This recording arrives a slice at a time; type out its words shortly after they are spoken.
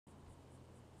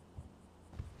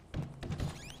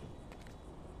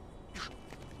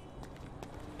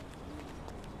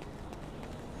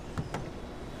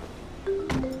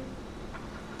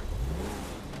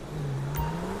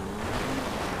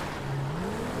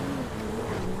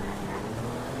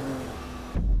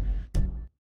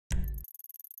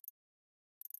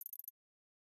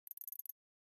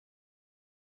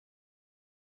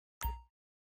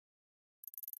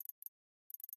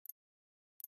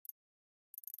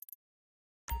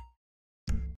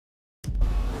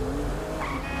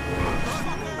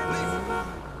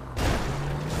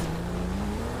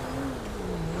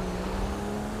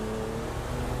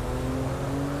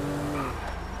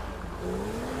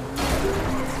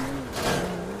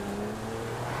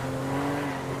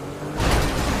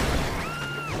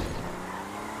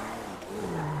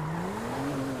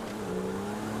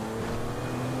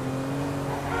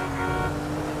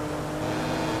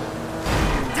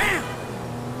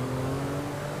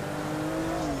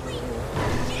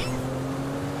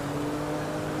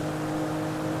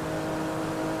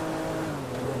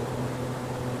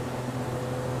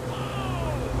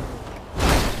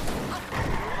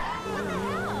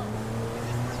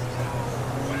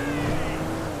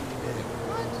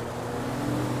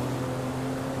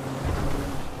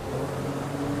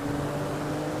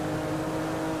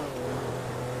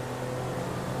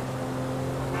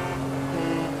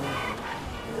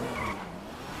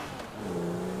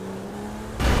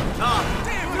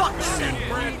Shit,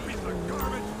 Brad, piece of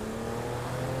garbage!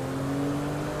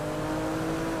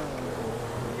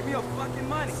 Give me your fucking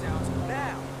money. Sounds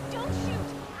now. Don't shoot!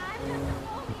 I'm just a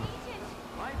road agent.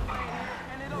 My plane here,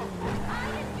 and it over. I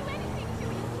didn't do anything to you,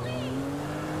 please!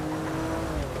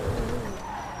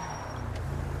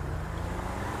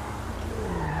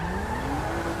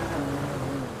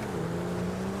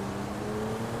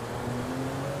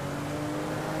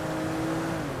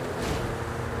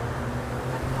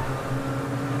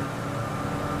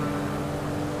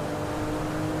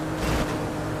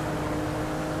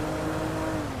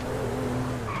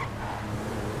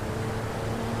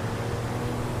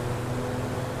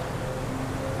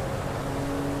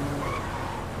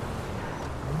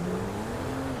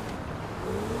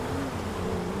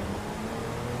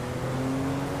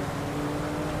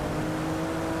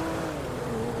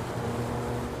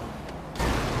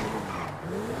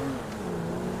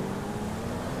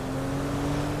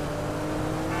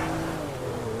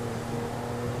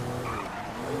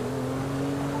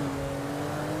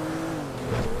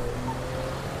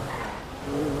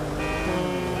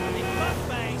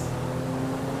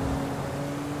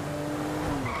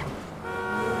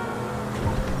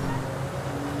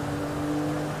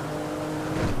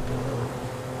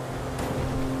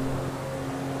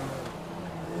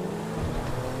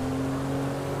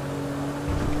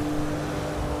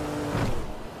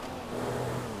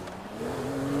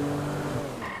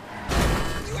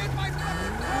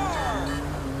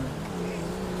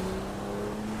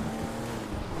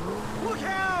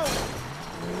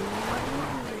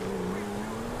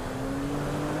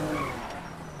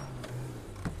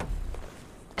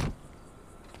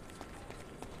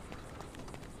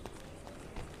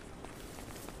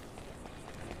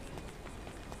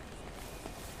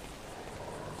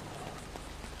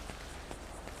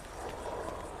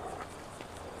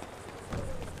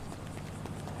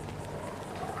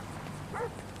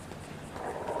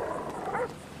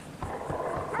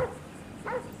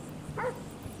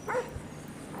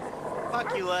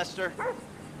 Fuck you, Lester.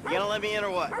 You gonna let me in or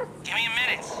what? Give me a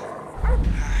minute.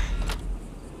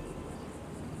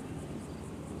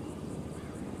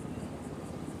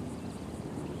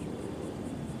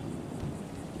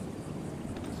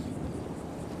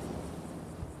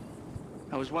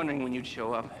 I was wondering when you'd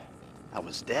show up. I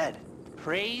was dead.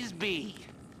 Praise be.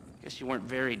 Guess you weren't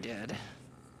very dead.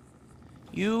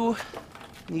 You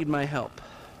need my help.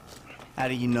 How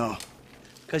do you know?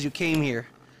 Because you came here.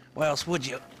 Why else would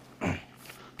you?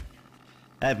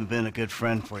 I haven't been a good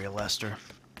friend for you, Lester.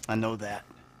 I know that.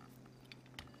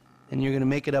 And you're gonna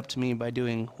make it up to me by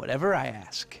doing whatever I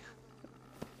ask.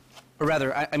 Or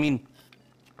rather, I mean,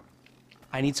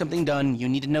 I need something done, you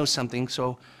need to know something,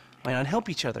 so why not help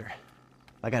each other?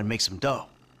 I gotta make some dough.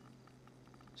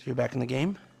 So you're back in the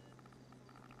game?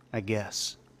 I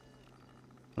guess.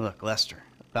 Look, Lester,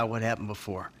 about what happened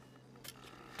before.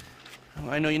 Well,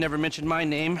 I know you never mentioned my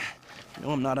name. I know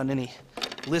I'm not on any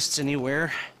lists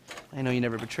anywhere. I know you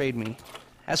never betrayed me.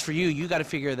 As for you, you gotta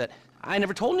figure that I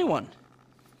never told anyone.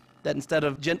 That instead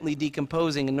of gently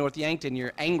decomposing in North Yankton,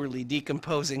 you're angrily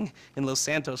decomposing in Los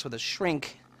Santos with a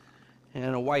shrink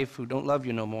and a wife who don't love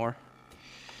you no more.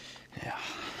 Yeah,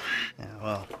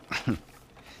 well,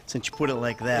 since you put it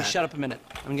like that... Hey, shut up a minute.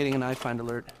 I'm getting an iFind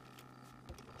alert.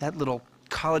 That little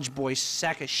college boy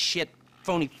sack of shit,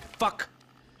 phony fuck.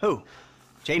 Who?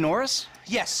 Jay Norris?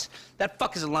 Yes, that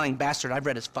fuck is a lying bastard. I've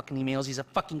read his fucking emails. He's a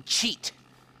fucking cheat.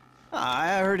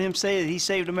 I heard him say that he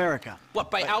saved America.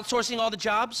 What, by outsourcing all the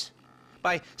jobs?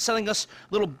 By selling us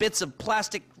little bits of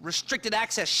plastic restricted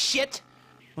access shit?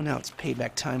 Well, now it's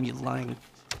payback time, you lying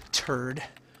turd.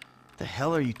 The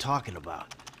hell are you talking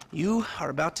about? You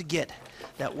are about to get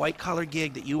that white-collar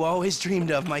gig that you always dreamed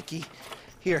of, Mikey.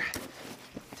 Here,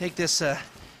 take this,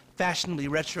 fashionably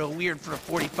retro weird for a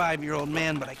 45-year-old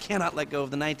man, but I cannot let go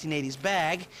of the 1980s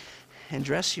bag, and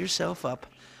dress yourself up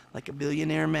like a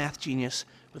billionaire math genius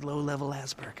with low-level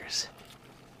Asperger's.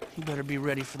 You better be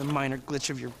ready for the minor glitch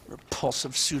of your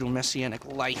repulsive pseudo-messianic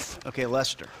life. Okay,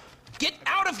 Lester. Get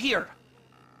out of here!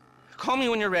 Call me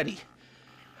when you're ready.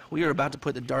 We are about to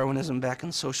put the Darwinism back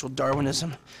in social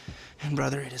Darwinism, and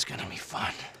brother, it is gonna be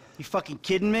fun. You fucking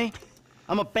kidding me?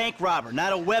 I'm a bank robber,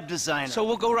 not a web designer. So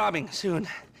we'll go robbing soon.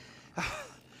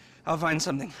 I'll find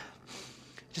something.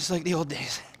 Just like the old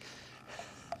days.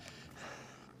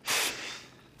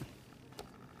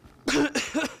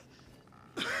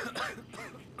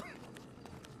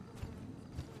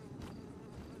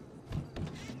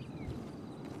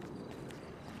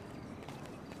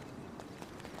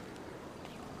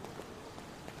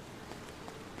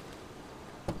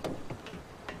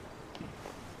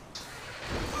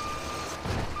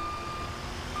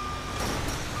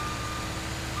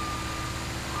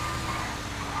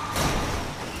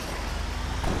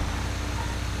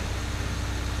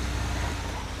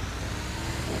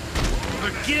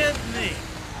 get me!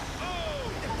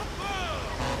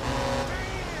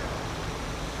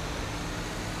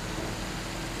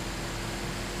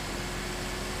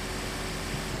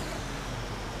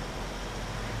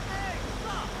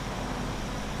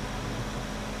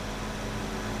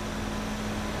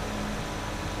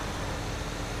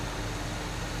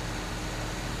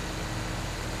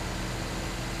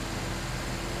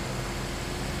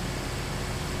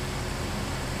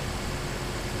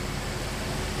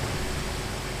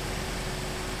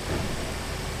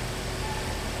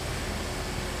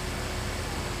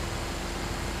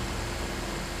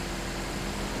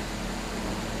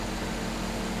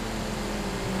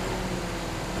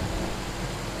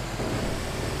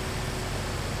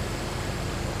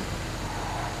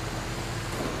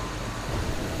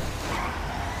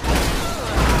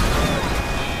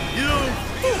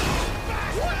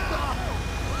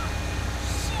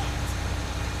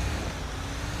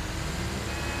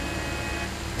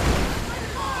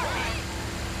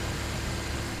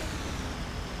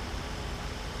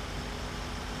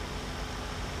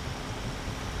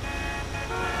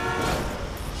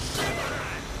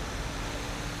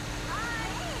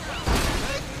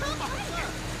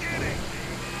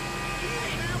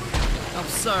 I'm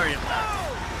sorry about that.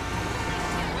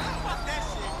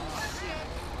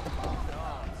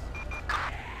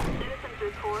 Citizens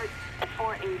report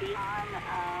 480 on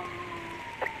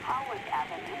Howard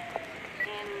Avenue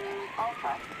in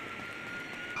Ultra.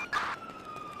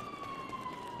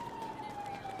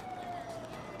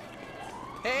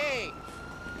 Hey!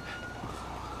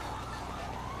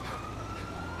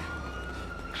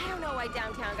 I don't know why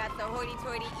downtown got so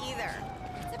hoity-toity either.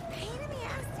 It's a pain in the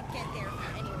ass to get there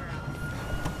from anywhere else.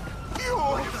 You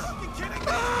are fucking kidding me?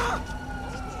 Oh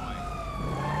boy.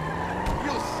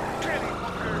 You skinny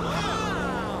fucker.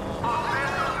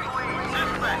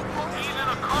 Suspect, he's in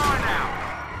a car now.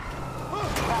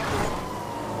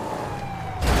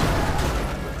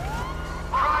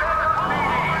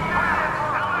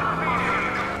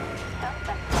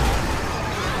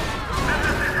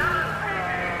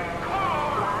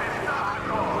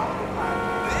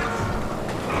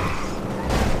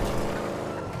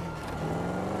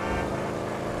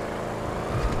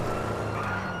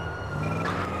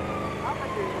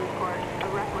 Officers report a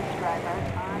reckless driver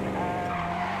on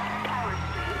Tower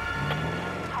Street,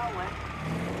 Howard.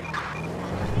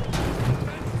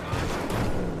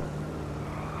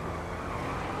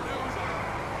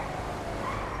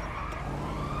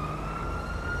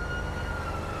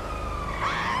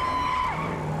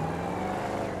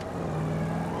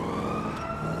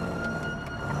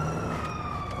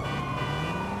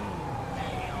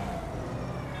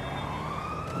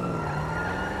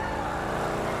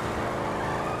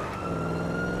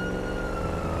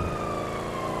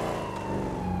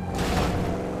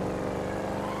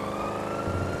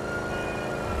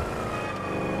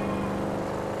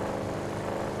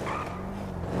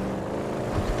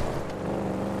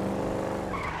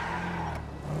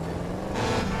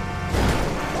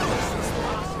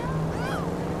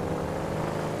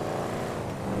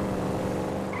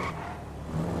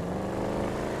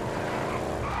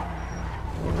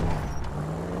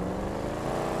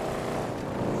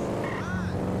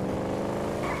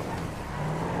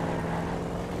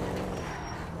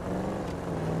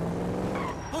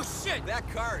 Oh shit! That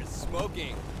car is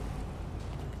smoking.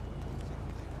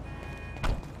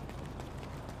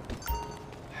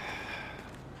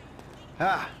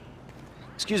 Ah,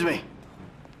 excuse me.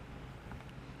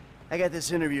 I got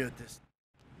this interview at this.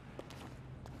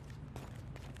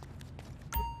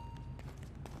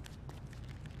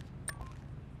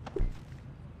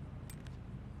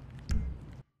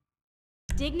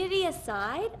 Dignity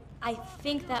aside, I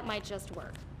think that might just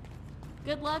work.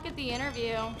 Good luck at the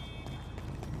interview.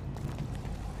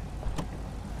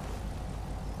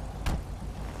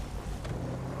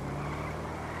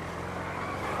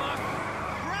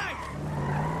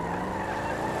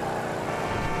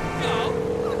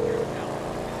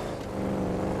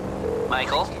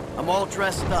 Michael, I'm all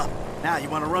dressed up. Now, you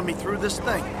want to run me through this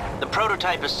thing? the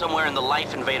prototype is somewhere in the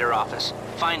Life Invader office.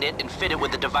 Find it and fit it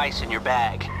with the device in your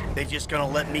bag. They just gonna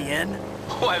let me in?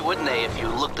 Why wouldn't they if you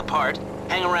look the part?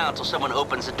 Hang around till someone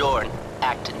opens the door and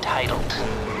act entitled.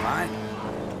 Fine.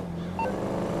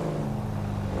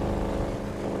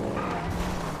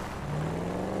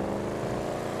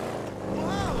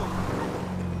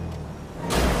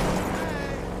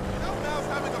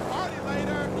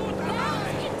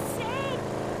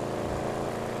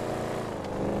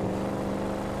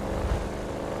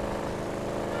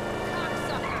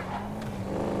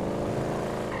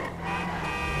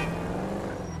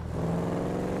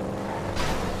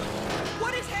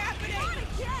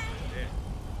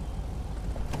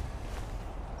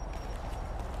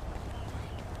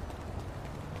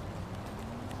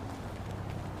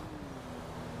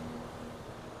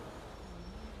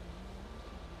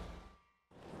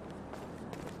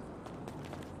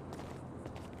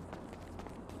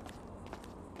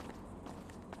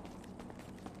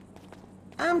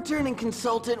 I'm turning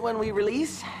consultant when we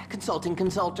release. Consulting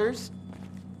consulters.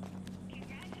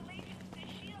 Congratulations to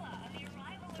Sheila on the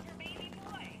arrival of her baby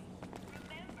boy.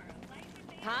 Remember,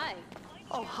 licensing... Hi.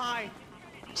 Oh, hi.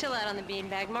 Chill out on the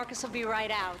beanbag. Marcus will be right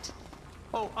out.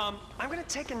 Oh, I'm gonna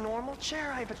take a normal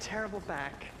chair. I have a terrible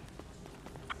back.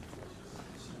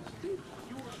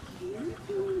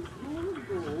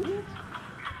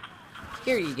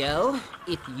 Here you go.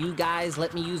 If you guys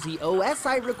let me use the OS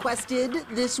I requested,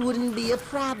 this wouldn't be a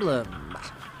problem.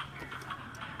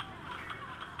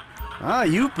 Ah,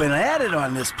 you've been at it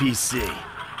on this PC.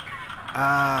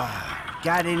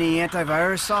 Got any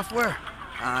antivirus software?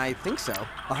 I think so.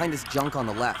 Behind this junk on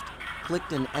the left.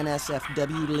 Clicked an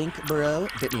NSFW link, bro.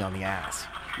 Bit me on the ass.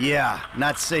 Yeah,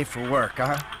 not safe for work,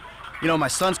 huh? You know, my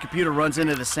son's computer runs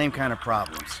into the same kind of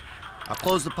problems. I'll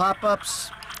close the pop-ups,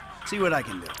 see what I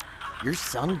can do. Your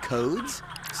son codes?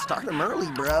 Start him early,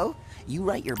 bro. You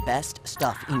write your best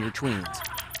stuff in your tweens.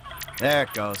 There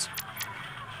it goes.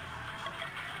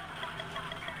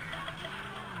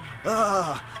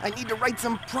 I need to write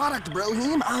some product,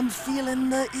 Brohim. I'm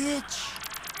feeling the itch.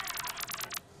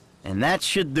 And that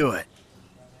should do it.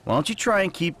 Why don't you try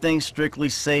and keep things strictly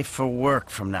safe for work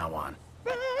from now on?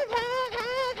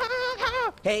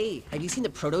 Hey, have you seen the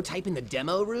prototype in the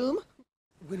demo room?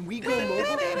 When we go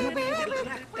mobile, we'll be able to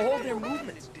track all their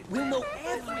movements. We'll know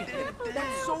everything.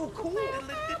 That's so cool.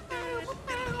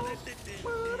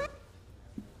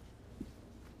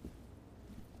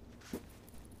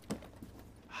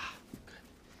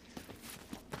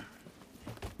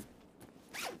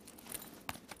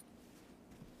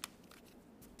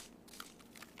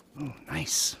 Oh,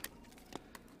 nice.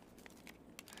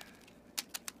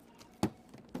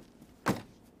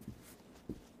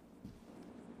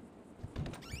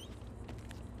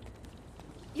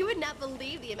 You would not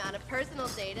believe the amount of personal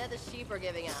data the sheep are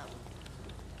giving up.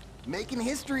 Making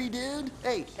history, dude.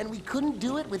 Hey, and we couldn't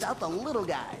do it without the little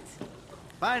guys.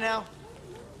 Bye now.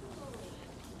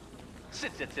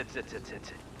 Sit.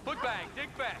 Foot bang, dig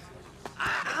fast.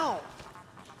 Ow!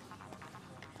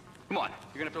 Come on,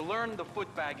 you're gonna have to learn the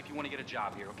foot bag if you want to get a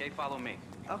job here, okay? Follow me.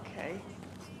 Okay.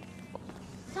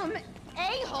 Some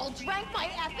a-hole drank my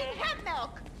effing hemp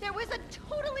milk. There was a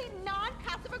totally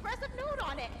non-passive-aggressive note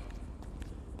on it.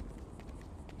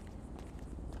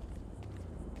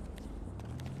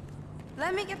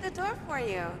 Let me get the door for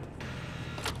you.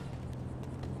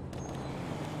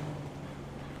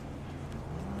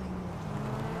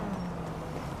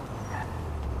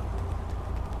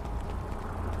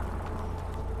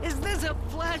 Is this a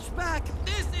flashback?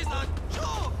 This is a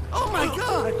joke! Oh my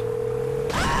God!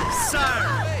 Sir!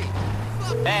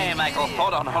 Hey, Michael,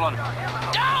 hold on.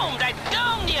 Domed! I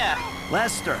domed ya!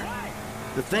 Lester,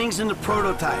 the thing's in the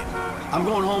prototype. I'm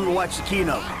going home to watch the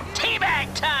keynote.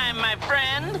 Teabag time, my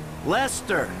friend!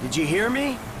 Lester, did you hear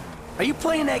me? Are you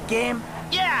playing that game?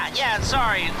 Yeah,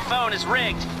 sorry, the phone is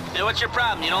rigged. Now, what's your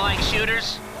problem? You don't like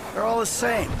shooters? They're all the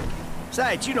same.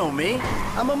 Besides, you know me.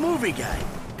 I'm a movie guy.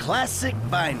 Classic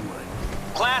Vinewood.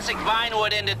 Classic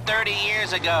Vinewood ended 30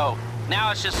 years ago. Now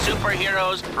it's just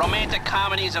superheroes, romantic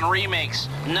comedies, and remakes,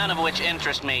 none of which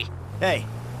interest me. Hey,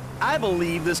 I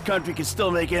believe this country can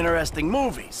still make interesting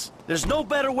movies. There's no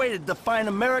better way to define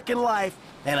American life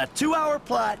than a 2-hour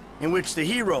plot in which the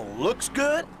hero looks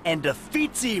good and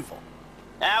defeats evil.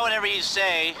 Whatever you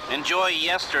say. Enjoy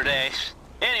yesterday.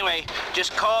 Anyway,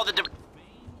 just call the...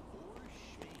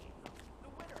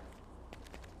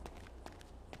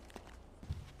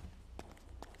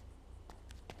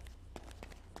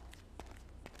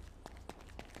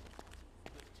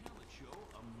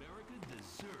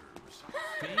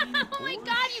 Oh my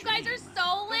God, you guys are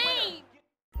so lame!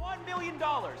 $1 million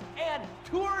and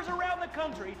tours around the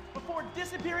country before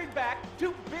disappearing back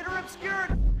to bitter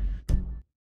obscurity.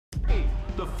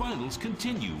 The finals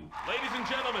continue. Ladies and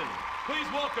gentlemen, please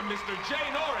welcome Mr.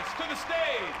 Jay Norris to the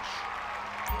stage.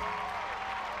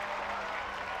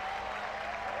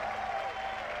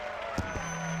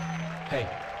 Hey,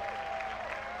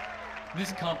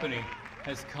 this company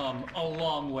has come a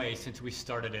long way since we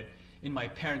started it in my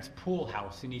parents' pool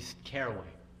house in East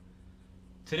Caraway.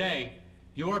 Today,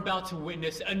 you're about to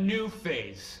witness a new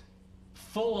phase.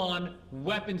 Full-on,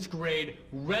 weapons-grade,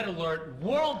 red alert,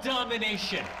 world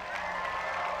domination!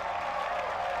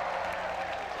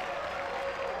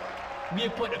 We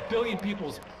have put 1 billion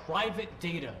people's private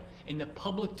data in the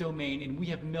public domain, and we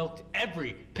have milked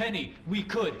every penny we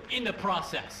could in the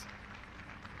process.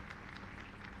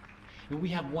 And we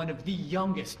have one of the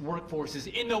youngest workforces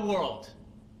in the world.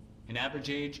 An average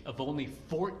age of only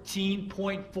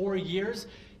 14.4 years?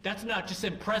 That's not just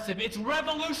impressive, it's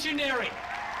revolutionary!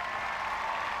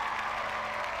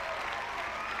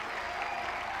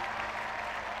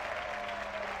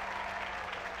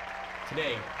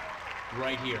 Today,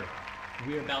 right here,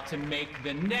 we're about to make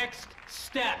the next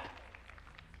step.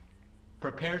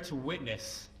 Prepare to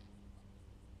witness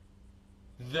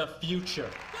the future.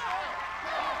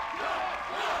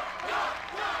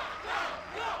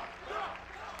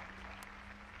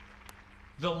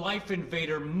 The Life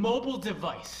Invader mobile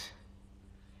device.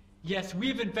 Yes,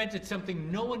 we've invented something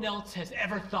no one else has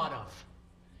ever thought of.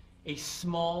 A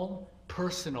small,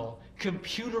 personal,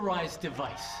 computerized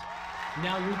device.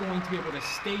 Now you're going to be able to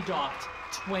stay docked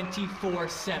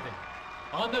 24/7.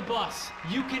 On the bus,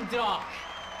 you can dock.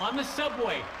 On the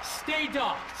subway, stay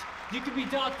docked. You can be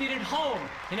docked in at home,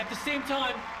 and at the same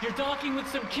time, you're docking with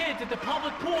some kids at the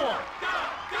public pool.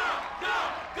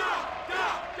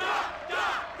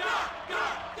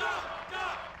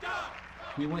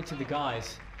 We went to the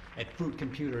guys at Fruit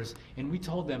Computers, and we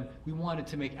told them we wanted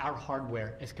to make our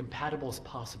hardware as compatible as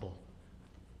possible.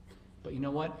 But you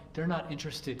know what? They're not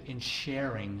interested in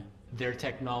sharing their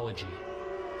technology.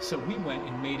 So we went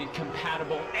and made it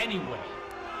compatible anyway.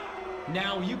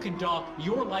 Now you can dock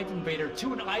your Life Invader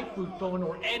to an iFruit phone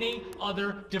or any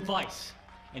other device.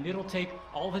 And it'll take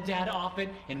all the data off it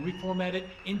and reformat it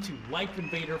into Life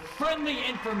Invader friendly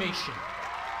information.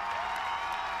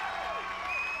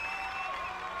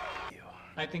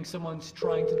 I think someone's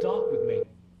trying to dock with me.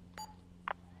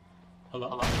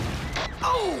 Hello?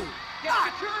 Oh! Get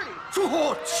security!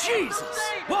 Oh, Jesus!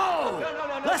 Whoa! No,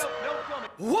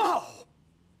 Whoa!